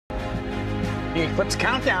The eclipse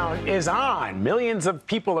countdown is on. Millions of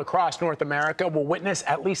people across North America will witness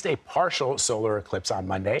at least a partial solar eclipse on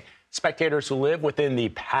Monday. Spectators who live within the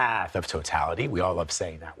path of totality. We all love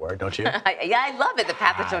saying that word, don't you? Yeah, I love it, the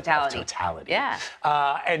path of totality. Yeah.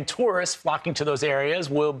 And tourists flocking to those areas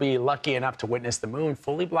will be lucky enough to witness the moon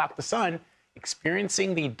fully block the sun,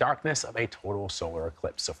 experiencing the darkness of a total solar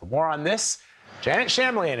eclipse. So for more on this, Janet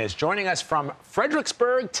Shamlian is joining us from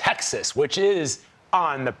Fredericksburg, Texas, which is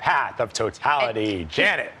on the path of totality.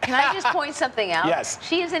 Janet. Can I just point something out? Yes.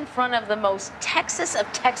 She is in front of the most Texas of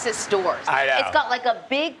Texas stores. I know. It's got like a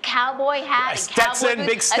big cowboy hat. Stetson,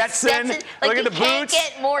 big Stetson. Like look at the boots. You can't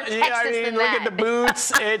get more Texas than look that. at the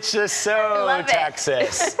boots. It's just so Love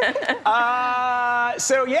Texas.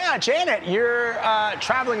 So yeah, Janet, you're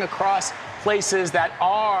traveling across places that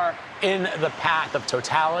are in the path of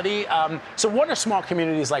totality. So what are small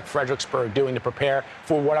communities like Fredericksburg doing to prepare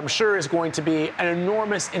for what I'm sure is going to be an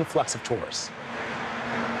enormous influx of tourists?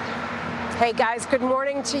 Hey guys, good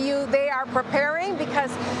morning to you. They are preparing because,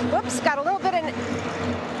 whoops, got a little bit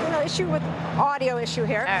of issue with audio issue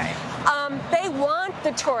here. All right. They want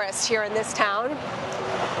the tourists here in this town.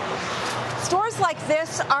 Stores like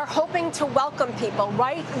this are hoping to welcome people,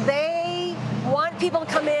 right? They want people to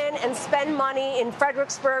come in and spend money in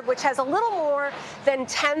Fredericksburg, which has a little more than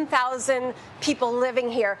 10,000 people living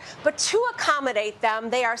here. But to accommodate them,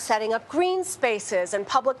 they are setting up green spaces and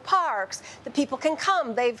public parks that people can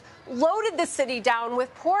come. They've loaded the city down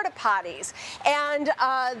with porta potties, and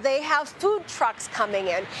they have food trucks coming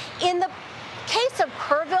in. In the case of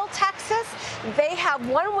Kerrville, Texas, they have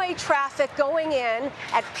one-way traffic going in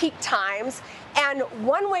at peak times and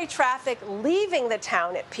one-way traffic leaving the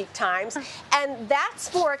town at peak times. And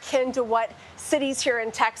that's more akin to what cities here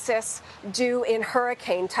in Texas do in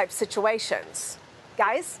hurricane-type situations.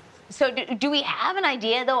 Guys? So do we have an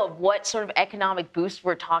idea, though, of what sort of economic boost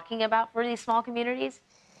we're talking about for these small communities?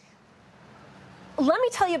 Let me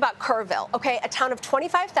tell you about Kerrville, okay? A town of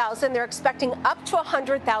 25,000. They're expecting up to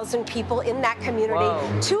 100,000 people in that community.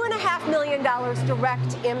 Whoa. $2.5 million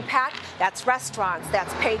direct impact. That's restaurants,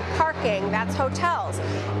 that's paid parking, that's hotels.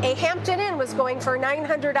 A Hampton Inn was going for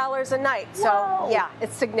 $900 a night. So, Whoa. yeah,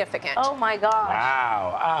 it's significant. Oh, my gosh.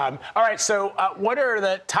 Wow. All right, so what are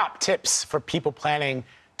the top tips for people planning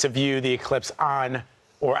to view the eclipse on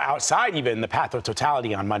or outside even the path of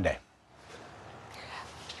totality on Monday?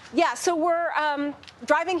 Yeah, so we're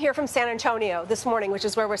driving here from San Antonio this morning, which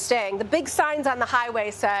is where we're staying. The big signs on the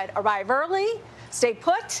highway said, arrive early, stay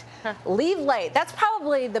put, leave late. That's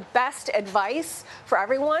probably the best advice for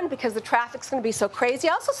everyone because the traffic's going to be so crazy.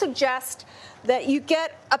 I also suggest that you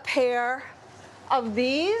get a pair of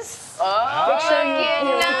these. Oh, make sure you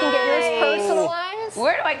can get yours personalized.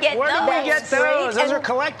 Where do I get Where those? did we get those? Those are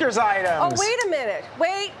collector's items. Oh, wait a minute.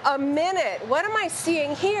 Wait a minute. What am I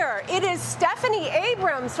seeing here? It is Stephanie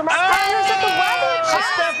Abrams from our partners at the Weather Channel.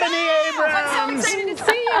 Stephanie Abrams. I'm so excited to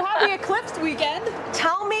see you. Happy eclipse weekend.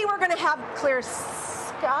 Tell me we're going to have clear skies?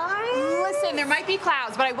 Listen, there might be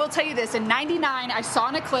clouds, but I will tell you this. In '99, I saw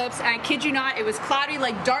an eclipse, and I kid you not, it was cloudy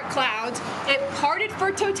like dark clouds. It parted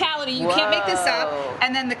for totality. You can't make this up.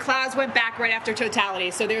 And then the clouds went back right after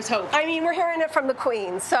totality, so there's hope. I mean, we're hearing it from the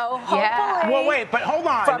Queen, so hopefully Well, wait, but hold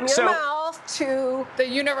on. from your mouth to the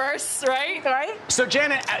universe, right? Right? So,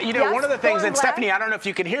 Janet, Yes, one of the things, and go ahead. Stephanie, I don't know if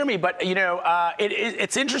you can hear me, but,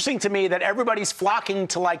 it's interesting to me that everybody's flocking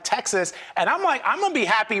to, like, Texas, and I'm like, I'm going to be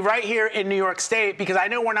happy right here in New York State because I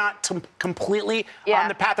know we're not completely on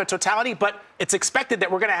the path of totality, but it's expected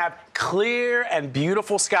that we're going to have clear and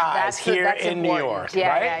beautiful skies here in New York,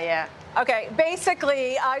 right? Yeah. Okay,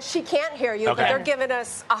 basically, she can't hear you, but Okay. they're giving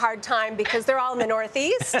us a hard time because they're all in the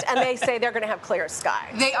Northeast, and they say they're going to have clear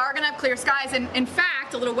skies. They are going to have clear skies, and in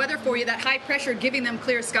fact, a little weather for you, that high pressure giving them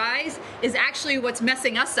clear skies is actually what's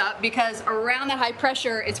messing us up because around that high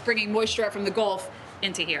pressure, it's bringing moisture up from the Gulf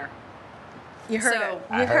into here. You heard So,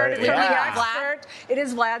 it. You heard it from the yeah. expert. It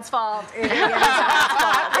is Vlad's fault. It is Vlad's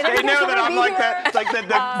fault. And They if you know guys that I'm wanna like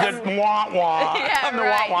be the wah-wah. Yeah, I'm the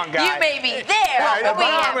right. wah-wah guy. You may be there, Right, but we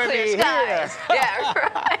but I'm have gonna clear be skies. Yeah,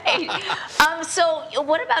 right. So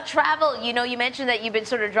what about travel? You mentioned that you've been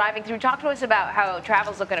sort of driving through. Talk to us about how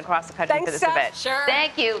travel's looking across the country Thanks, for this Steph. event. Sure.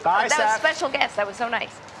 Thank you. Bye, that was a Steph. special guest. That was so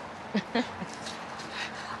nice.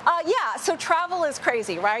 Yeah, so travel is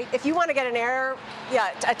crazy, right? If you want to get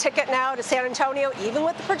a ticket now to San Antonio, even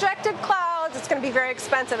with the projected clouds, it's going to be very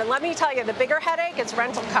expensive. And let me tell you, the bigger headache is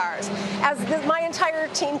rental cars. As my entire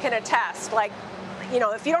team can attest, like,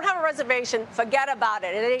 if you don't have a reservation, forget about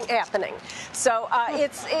it. It ain't happening. So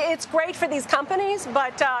it's great for these companies,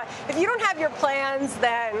 but if you don't have your plans,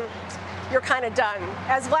 then you're kind of done.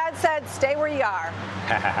 As Vlad said, stay where you are.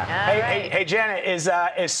 Hey, Janet, is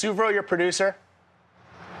Suvro your producer?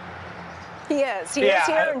 He is. He is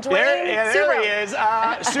here. And Dwayne, there he is.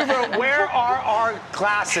 Suvro, where are our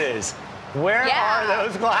glasses? Where are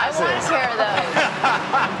those glasses? I want a pair of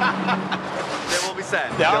those. They will be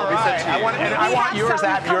sent. All right. I want yours to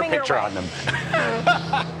have your picture on them.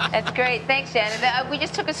 That's great. Thanks, Janet. We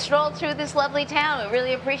just took a stroll through this lovely town. We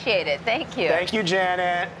really appreciate it. Thank you. Thank you,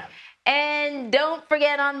 Janet. And don't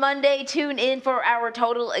forget, on Monday, tune in for our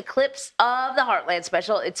total eclipse of the Heartland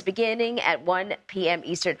special. It's beginning at 1 p.m.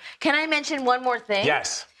 Eastern. Can I mention one more thing?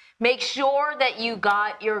 Yes. Make sure that you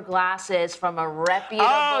got your glasses from a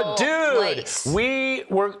reputable place. We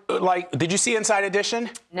were did you see Inside Edition?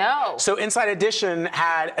 No. So Inside Edition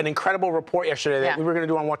had an incredible report yesterday that we were going to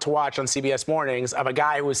do on What to Watch on CBS Mornings of a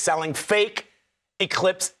guy who was selling fake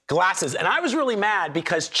eclipse glasses. And I was really mad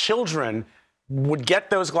because children would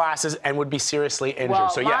get those glasses and would be seriously injured. Well,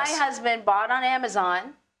 so my husband bought on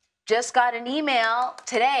Amazon, just got an email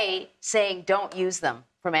today saying don't use them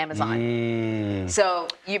from Amazon. So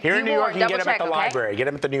here in New York, you can get them at the library. Get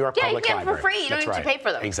them at the New York Public Library. Yeah, you get them for free. You don't have to pay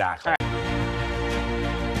for them. Exactly.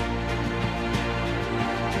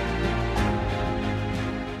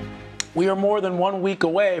 We are more than 1 week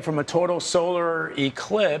away from a total solar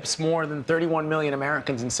eclipse. More than 31 million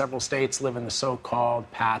Americans in several states live in the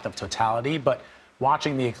so-called path of totality, but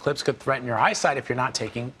watching the eclipse could threaten your eyesight if you're not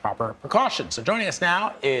taking proper precautions. So joining us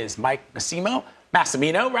now is Mike Massimino.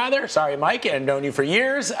 Sorry, Mike, I've known you for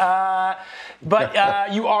years.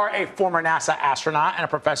 But you are a former NASA astronaut and a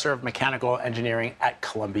professor of mechanical engineering at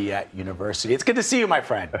Columbia University. It's good to see you, my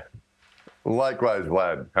friend. Likewise,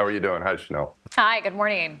 Vlad. How are you doing? Hi, Chanel. Hi, good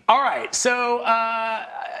morning. All right, so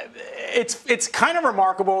it's kind of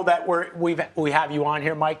remarkable that we have you on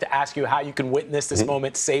here, Mike, to ask you how you can witness this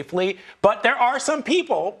moment safely. But there are some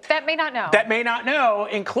people that may not know,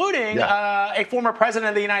 including a former president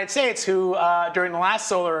of the United States who, during the last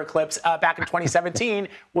solar eclipse back in 2017,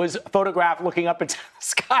 was photographed looking up into the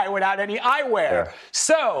sky without any eyewear. Yeah.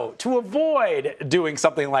 So to avoid doing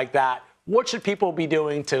something like that, what should people be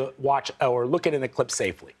doing to watch or look at an eclipse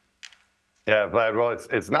safely? Yeah, Vlad, well,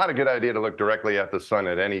 it's not a good idea to look directly at the sun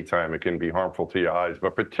at any time. It can be harmful to your eyes,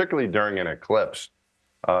 but particularly during an eclipse,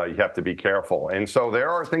 you have to be careful. And so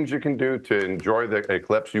there are things you can do to enjoy the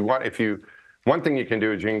eclipse. One thing you can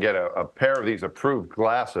do is you can get a pair of these approved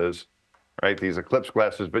glasses, right? These eclipse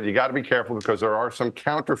glasses, but you got to be careful because there are some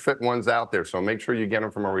counterfeit ones out there. So make sure you get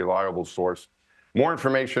them from a reliable source. More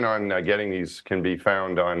information on getting these can be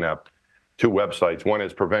found on two websites. One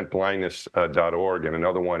is preventblindness.org, and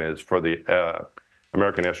another one is for the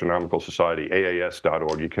American Astronomical Society,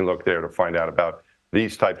 AAS.org. You can look there to find out about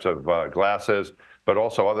these types of glasses, but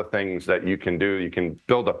also other things that you can do. You can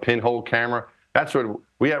build a pinhole camera. That's what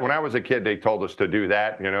we had when I was a kid. They told us to do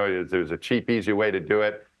that. You know, there's a cheap, easy way to do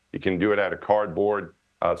it. You can do it out of cardboard,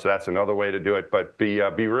 so that's another way to do it. But be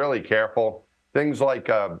really careful. Things like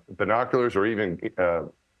binoculars or even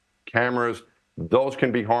cameras, those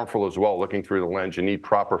can be harmful as well. Looking through the lens, you need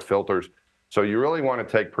proper filters. So you really want to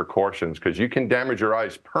take precautions because you can damage your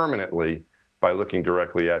eyes permanently by looking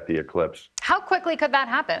directly at the eclipse. How quickly could that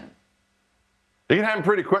happen? It can happen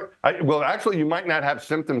pretty quick. Well, actually, you might not have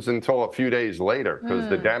symptoms until a few days later because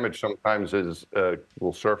the damage sometimes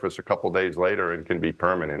will surface a couple days later and can be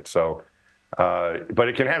permanent. So, but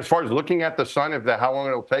it can have, as far as looking at the sun, how long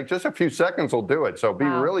it'll take, just a few seconds will do it. So be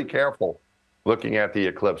really careful looking at the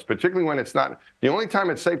eclipse, particularly when it's not. The only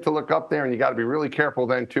time it's safe to look up there, and you got to be really careful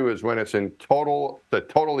then too, is when it's in the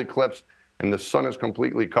total eclipse and the sun is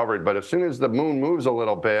completely covered. But as soon as the moon moves a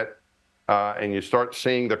little bit and you start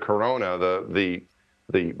seeing the corona, the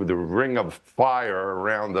ring of fire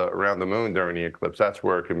around the moon during the eclipse, that's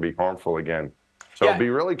where it can be harmful again. So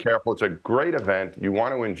be really careful. It's a great event. You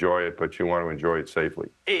want to enjoy it, but you want to enjoy it safely.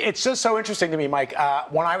 It's just so interesting to me, Mike.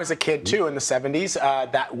 When I was a kid, too, in the 70s,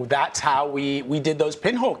 that's how we did those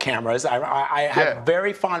pinhole cameras. I have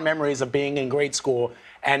very fond memories of being in grade school.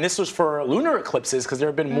 And this was for lunar eclipses, because there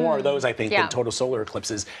have been more of those, I think, than total solar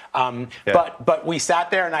eclipses. But we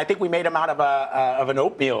sat there, and I think we made them out of an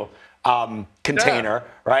oatmeal container,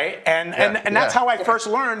 right? And that's how I first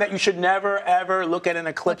learned that you should never, ever look at an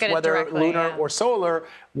eclipse, whether lunar or solar,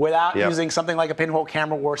 without using something like a pinhole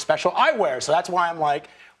camera or special eyewear. So that's why I'm like,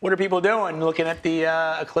 what are people doing looking at the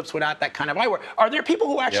eclipse without that kind of eyewear? Are there people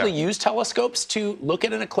who actually use telescopes to look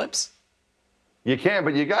at an eclipse? You can,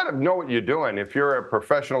 but you got to know what you're doing. If you're a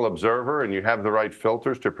professional observer and you have the right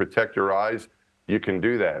filters to protect your eyes, you can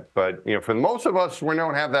do that. But for most of us, we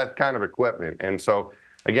don't have that kind of equipment. And so,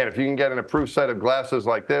 again, if you can get an approved set of glasses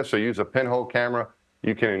like this or use a pinhole camera,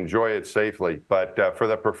 you can enjoy it safely. But for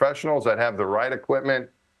the professionals that have the right equipment,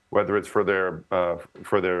 whether it's for their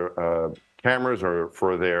cameras or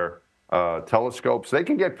for their telescopes, they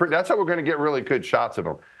can get. That's how we're going to get really good shots of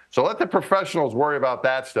them. So let the professionals worry about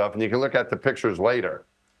that stuff, and you can look at the pictures later,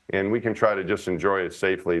 and we can try to just enjoy it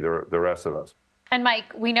safely, the rest of us. And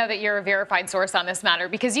Mike, we know that you're a verified source on this matter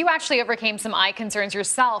because you actually overcame some eye concerns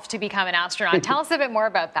yourself to become an astronaut. Tell us a bit more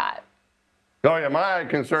about that. Oh, yeah, my eye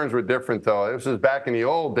concerns were different, though. This is back in the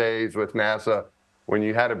old days with NASA when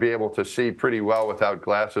you had to be able to see pretty well without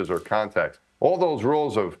glasses or contacts. All those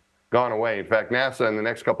rules have gone away. In fact, NASA, in the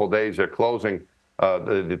next couple of days, they're closing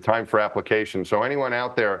the time for application. So anyone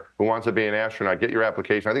out there who wants to be an astronaut, get your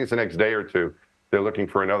application. I think it's the next day or two. They're looking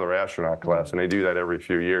for another astronaut class, and they do that every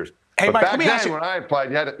few years. Hey, but Mike, back then, when I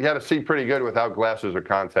applied, you had to see pretty good without glasses or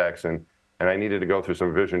contacts, and I needed to go through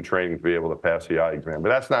some vision training to be able to pass the eye exam. But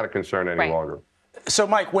that's not a concern any longer. So,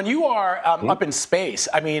 Mike, when you are up in space,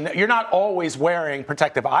 I mean, you're not always wearing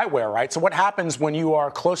protective eyewear, right? So what happens when you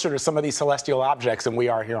are closer to some of these celestial objects than we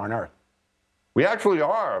are here on Earth? We actually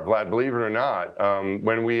are, Vlad, believe it or not.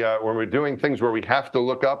 When we're doing things where we have to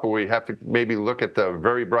look up or we have to maybe look at the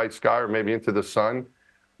very bright sky or maybe into the sun,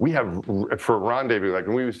 we have, for rendezvous, like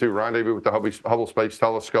when we used to do rendezvous with the Hubble Space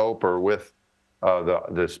Telescope or with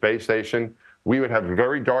the space station, we would have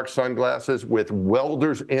very dark sunglasses with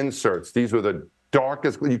welder's inserts. These were the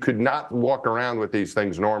darkest. You could not walk around with these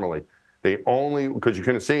things normally. They only, because you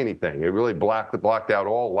couldn't see anything. It really blocked out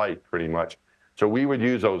all light pretty much. So we would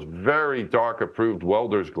use those very dark approved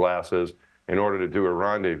welder's glasses in order to do a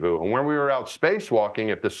rendezvous. And when we were out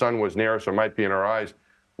spacewalking, if the sun was near us or might be in our eyes,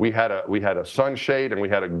 we had a sunshade and we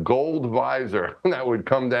had a gold visor that would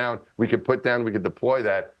come down. We could put down, we could deploy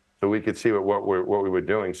that so we could see what we were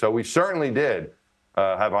doing. So we certainly did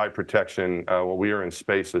have eye protection while we were in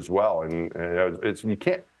space as well. And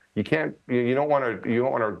you don't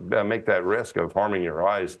want to make that risk of harming your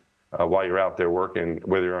eyes while you're out there working,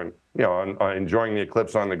 whether you're enjoying the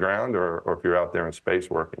eclipse on the ground or if you're out there in space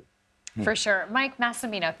working. For sure. Mike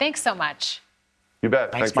Massimino, thanks so much. You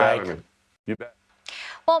bet. Thanks for having me. You bet.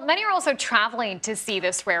 Well, many are also traveling to see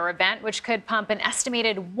this rare event, which could pump an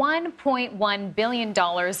estimated $1.1 billion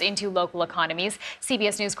into local economies.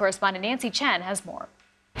 CBS News correspondent Nancy Chen has more.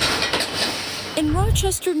 In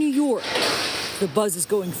Rochester, New York, the buzz is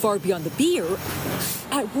going far beyond the beer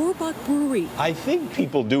at Rohrbach Brewery. I think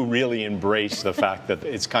people do really embrace the fact that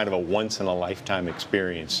it's kind of a once-in-a-lifetime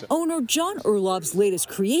experience. Owner John Erlov's latest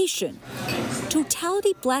creation,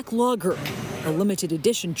 Totality Black Lager, a limited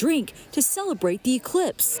edition drink to celebrate the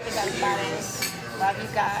eclipse. Love you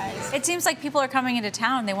guys. It seems like people are coming into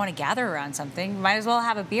town. They want to gather around something. Might as well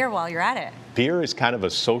have a beer while you're at it. Beer is kind of a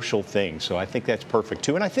social thing, so I think that's perfect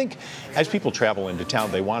too. And I think as people travel into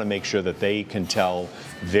town, they want to make sure that they can tell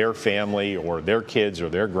their family or their kids or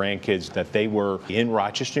their grandkids that they were in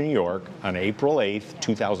Rochester, New York on April 8th,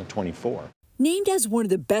 2024. Named as one of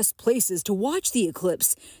the best places to watch the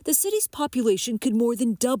eclipse, the city's population could more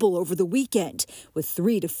than double over the weekend, with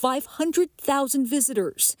 300,000 to 500,000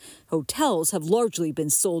 visitors. Hotels have largely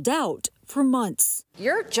been sold out for months.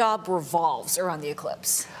 Your job revolves around the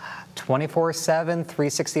eclipse. 24/7,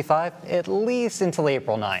 365, at least until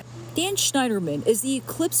April 9th. Dan Schneiderman is the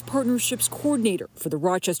Eclipse Partnerships Coordinator for the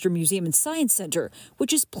Rochester Museum and Science Center,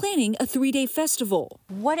 which is planning a 3-day festival.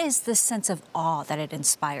 What is the sense of awe that it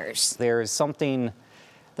inspires? There's something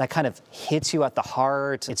that kind of hits you at the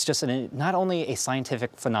heart. It's just not only a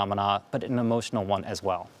scientific phenomena, but an emotional one as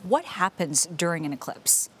well. What happens during an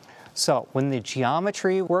eclipse? So when the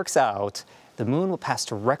geometry works out, the moon will pass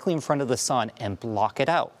directly in front of the sun and block it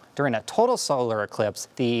out. During a total solar eclipse,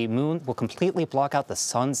 the moon will completely block out the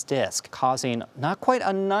sun's disk, causing not quite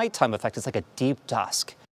a nighttime effect. It's like a deep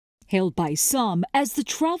dusk. Hailed by some as the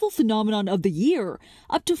travel phenomenon of the year,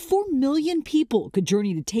 up to 4 million people could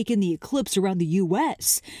journey to take in the eclipse around the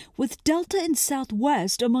U.S., with Delta and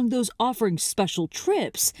Southwest among those offering special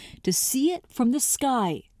trips to see it from the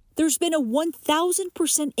sky. There's been a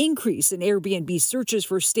 1,000% increase in Airbnb searches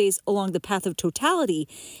for stays along the path of totality,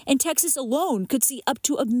 and Texas alone could see up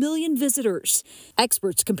to 1 million visitors.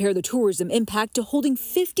 Experts compare the tourism impact to holding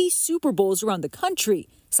 50 Super Bowls around the country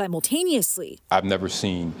simultaneously. I've never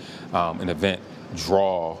seen an event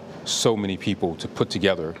draw so many people to put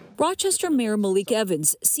together. Rochester Mayor Malik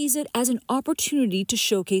Evans sees it as an opportunity to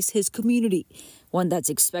showcase his community, one that's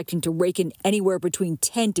expecting to rake in anywhere between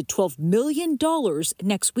 $10 to $12 million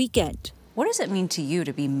next weekend. What does it mean to you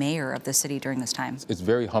to be mayor of the city during this time? It's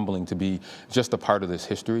very humbling to be just a part of this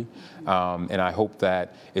history, and I hope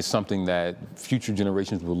that it's something that future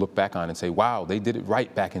generations will look back on and say, wow, they did it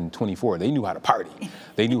right back in 24. They knew how to party.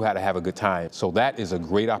 They knew how to have a good time. So that is a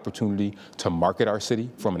great opportunity to market our city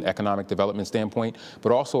from an economic development standpoint,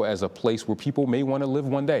 but also as a place where people may want to live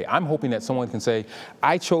one day. I'm hoping that someone can say,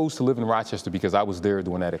 I chose to live in Rochester because I was there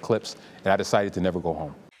during that eclipse, and I decided to never go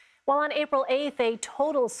home. Well, on April 8th, a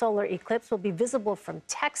total solar eclipse will be visible from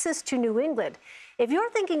Texas to New England. If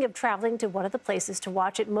you're thinking of traveling to one of the places to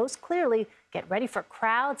watch it most clearly, get ready for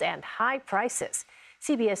crowds and high prices.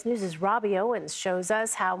 CBS News' Robbie Owens shows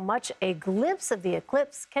us how much a glimpse of the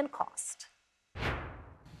eclipse can cost.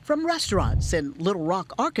 From restaurants in Little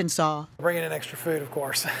Rock, Arkansas, bringing in extra food, of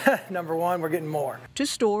course. Number one, we're getting more. To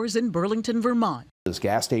stores in Burlington, Vermont.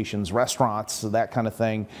 Gas stations, restaurants, that kind of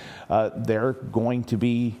thing, they're going to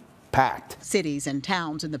be packed. Cities and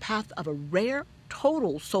towns in the path of a rare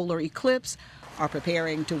total solar eclipse are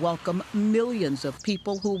preparing to welcome millions of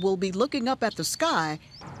people who will be looking up at the sky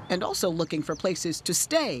and also looking for places to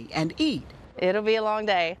stay and eat. It'll be a long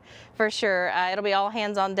day, for sure. It'll be all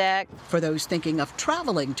hands on deck. For those thinking of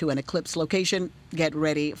traveling to an eclipse location, get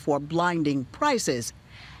ready for blinding prices.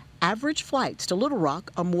 Average flights to Little Rock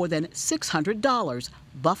are more than $600,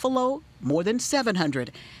 Buffalo more than $700,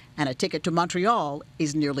 and a ticket to Montreal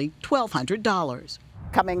is nearly $1,200.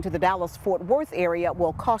 Coming to the Dallas-Fort Worth area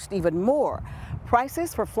will cost even more.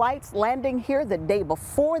 Prices for flights landing here the day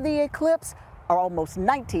before the eclipse are almost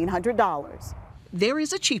 $1,900. There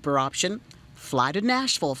is a cheaper option. Fly to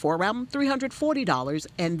Nashville for around $340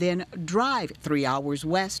 and then drive 3 hours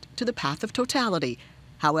west to the path of totality.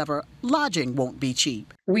 However, lodging won't be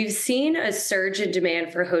cheap. We've seen a surge in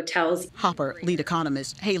demand for hotels. Hopper lead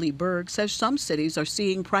economist Haley Berg says some cities are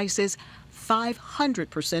seeing prices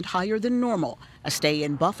 500% higher than normal. A stay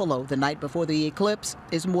in Buffalo the night before the eclipse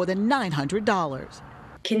is more than $900.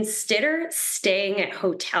 Consider staying at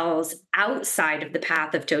hotels outside of the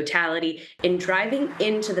path of totality and driving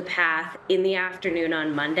into the path in the afternoon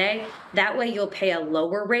on Monday. That way you'll pay a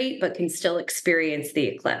lower rate but can still experience the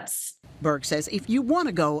eclipse. Berg says if you want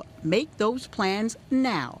to go, make those plans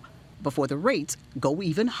now before the rates go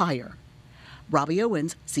even higher. Robbie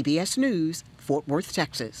Owens, CBS News, Fort Worth,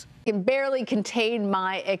 Texas. I can barely contain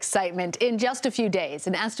my excitement. In just a few days,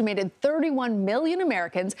 an estimated 31 million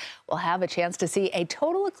Americans will have a chance to see a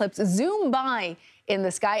total eclipse zoom by in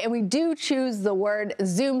the sky. And we do choose the word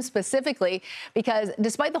zoom specifically because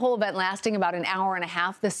despite the whole event lasting about an hour and a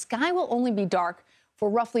half, the sky will only be dark for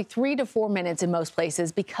roughly 3 to 4 minutes in most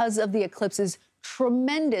places because of the eclipse's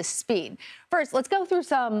tremendous speed. First, let's go through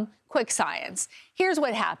some quick science. Here's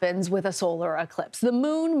what happens with a solar eclipse. The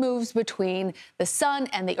moon moves between the sun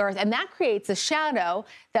and the earth, and that creates a shadow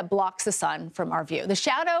that blocks the sun from our view. The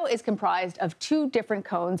shadow is comprised of two different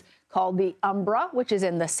cones called the umbra, which is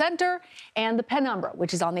in the center, and the penumbra,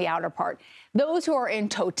 which is on the outer part. Those who are in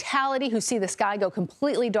totality, who see the sky go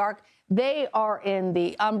completely dark, they are in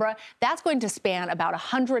the umbra. That's going to span about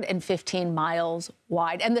 115 miles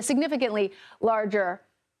wide. And the significantly larger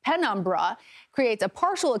penumbra creates a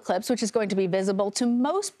partial eclipse, which is going to be visible to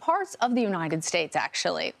most parts of the United States,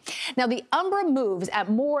 actually. Now, the umbra moves at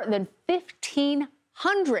more than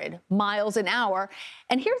 1,500 miles an hour.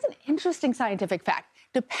 And here's an interesting scientific fact.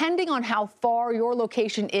 Depending on how far your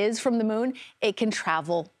location is from the moon, it can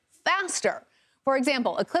travel faster. For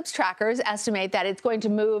example, eclipse trackers estimate that it's going to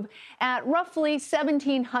move at roughly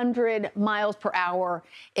 1,700 miles per hour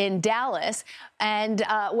in Dallas. And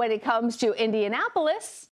when it comes to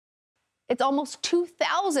Indianapolis, it's almost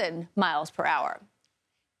 2,000 miles per hour.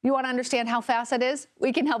 You want to understand how fast that is?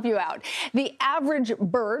 We can help you out. The average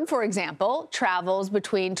bird, for example, travels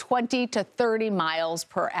between 20 to 30 miles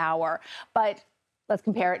per hour. But let's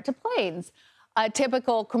compare it to planes. A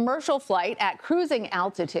typical commercial flight at cruising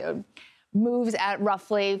altitude moves at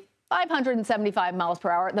roughly 575 miles per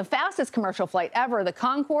hour. The fastest commercial flight ever, the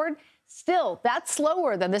Concorde, still, that's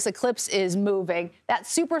slower than this eclipse is moving. That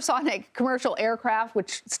supersonic commercial aircraft,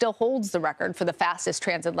 which still holds the record for the fastest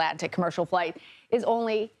transatlantic commercial flight, is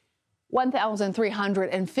only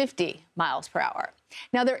 1,350 miles per hour.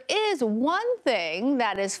 Now, there is one thing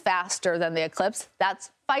that is faster than the eclipse.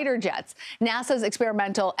 That's fighter jets. NASA's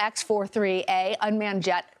experimental X-43A unmanned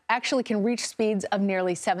jet actually can reach speeds of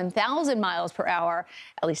nearly 7,000 miles per hour.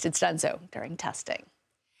 At least it's done so during testing.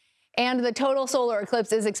 And the total solar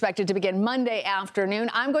eclipse is expected to begin Monday afternoon.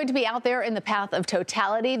 I'm going to be out there in the path of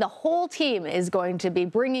totality. The whole team is going to be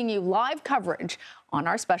bringing you live coverage on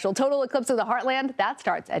our special Total Eclipse of the Heartland. That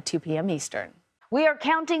starts at 2 p.m. Eastern. We are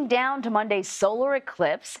counting down to Monday's solar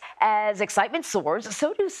eclipse. As excitement soars,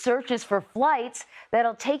 so do searches for flights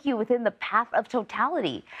that'll take you within the path of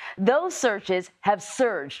totality. Those searches have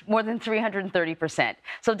surged more than 330%.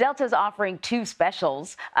 So Delta is offering two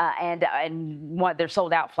specials and they're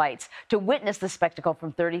sold-out flights to witness the spectacle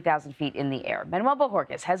from 30,000 feet in the air. Manuel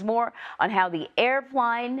Bojorquez has more on how the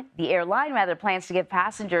airline plans to give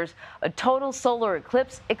passengers a total solar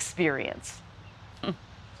eclipse experience.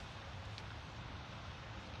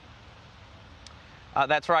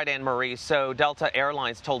 That's right, Anne-Marie. So Delta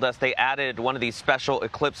Airlines told us they added one of these special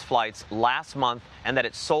eclipse flights last month and that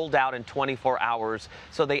it sold out in 24 hours.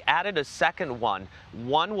 So they added a second one.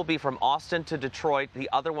 One will be from Austin to Detroit, the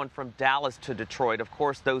other one from Dallas to Detroit. Of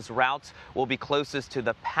course, those routes will be closest to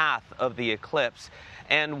the path of the eclipse.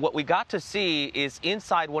 And what we got to see is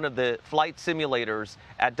inside one of the flight simulators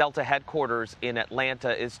at Delta headquarters in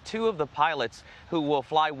Atlanta is two of the pilots who will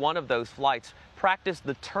fly one of those flights practice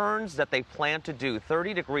the turns that they plan to do,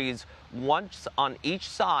 30 degrees once on each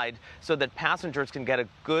side, so that passengers can get a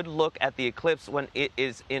good look at the eclipse when it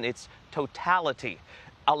is in its totality.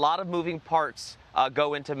 A lot of moving parts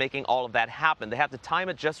go into making all of that happen. They have to time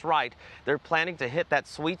it just right. They're planning to hit that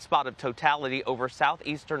sweet spot of totality over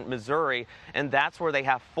southeastern Missouri, and that's where they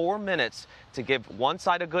have 4 minutes to give one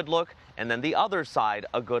side a good look and then the other side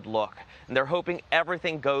a good look. And they're hoping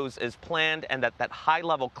everything goes as planned and that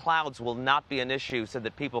high-level clouds will not be an issue so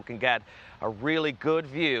that people can get a really good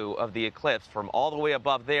view of the eclipse from all the way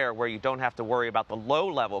above there, where you don't have to worry about the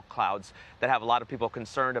low-level clouds that have a lot of people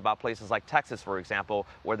concerned about places like Texas, for example,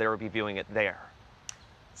 where they will be viewing it there.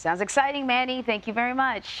 Sounds exciting, Manny. Thank you very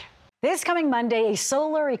much. This coming Monday, a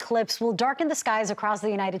solar eclipse will darken the skies across the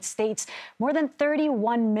United States. More than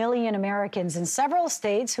 31 million Americans in several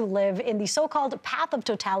states who live in the so-called path of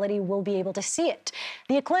totality will be able to see it.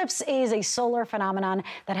 The eclipse is a solar phenomenon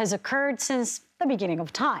that has occurred since the beginning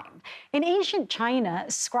of time. In ancient China,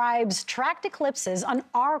 scribes tracked eclipses on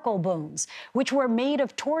oracle bones, which were made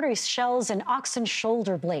of tortoise shells and oxen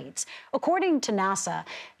shoulder blades. According to NASA,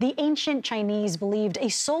 the ancient Chinese believed a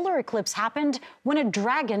solar eclipse happened when a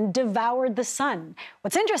dragon devoured the sun.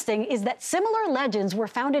 What's interesting is that similar legends were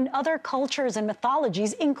found in other cultures and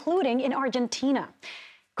mythologies, including in Argentina.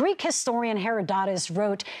 Greek historian Herodotus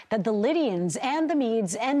wrote that the Lydians and the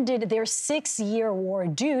Medes ended their 6-year war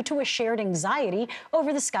due to a shared anxiety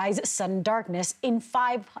over the sky's sudden darkness in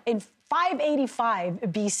 585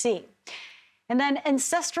 BC. And then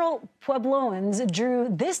ancestral Puebloans drew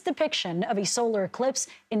this depiction of a solar eclipse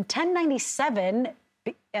in 1097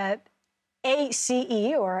 ACE,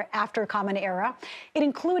 or after Common Era. It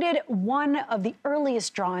included one of the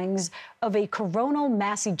earliest drawings of a coronal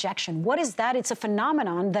mass ejection. What is that? It's a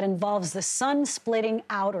phenomenon that involves the sun splitting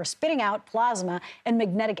out or spitting out plasma and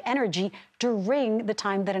magnetic energy during the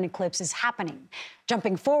time that an eclipse is happening.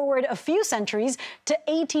 Jumping forward a few centuries to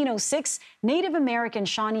 1806, Native American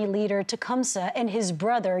Shawnee leader Tecumseh and his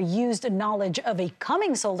brother used knowledge of a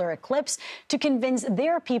coming solar eclipse to convince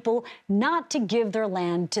their people not to give their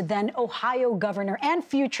land to then Ohio governor and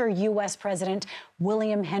future U.S. President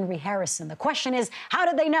William Henry Harrison. The question is, how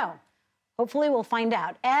did they know? Hopefully we'll find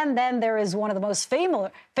out. And then there is one of the most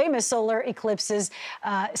famous solar eclipses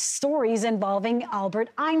stories involving Albert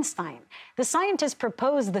Einstein. The scientist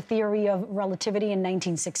proposed the theory of relativity in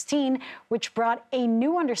 1916, which brought a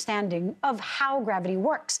new understanding of how gravity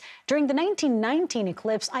works. During the 1919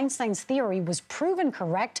 eclipse, Einstein's theory was proven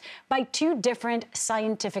correct by 2 different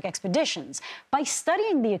scientific expeditions. By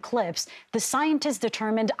studying the eclipse, the scientists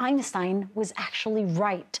determined Einstein was actually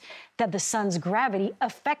right, that the sun's gravity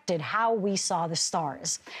affected how we saw the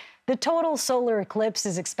stars. The total solar eclipse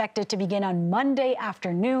is expected to begin on Monday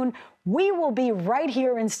afternoon. We will be right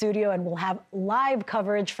here in studio and we'll have live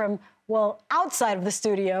coverage from, well, outside of the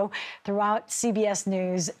studio throughout CBS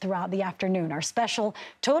News throughout the afternoon. Our special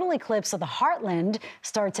Total Eclipse of the Heartland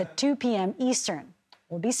starts at 2 p.m. Eastern.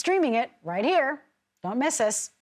 We'll be streaming it right here. Don't miss us.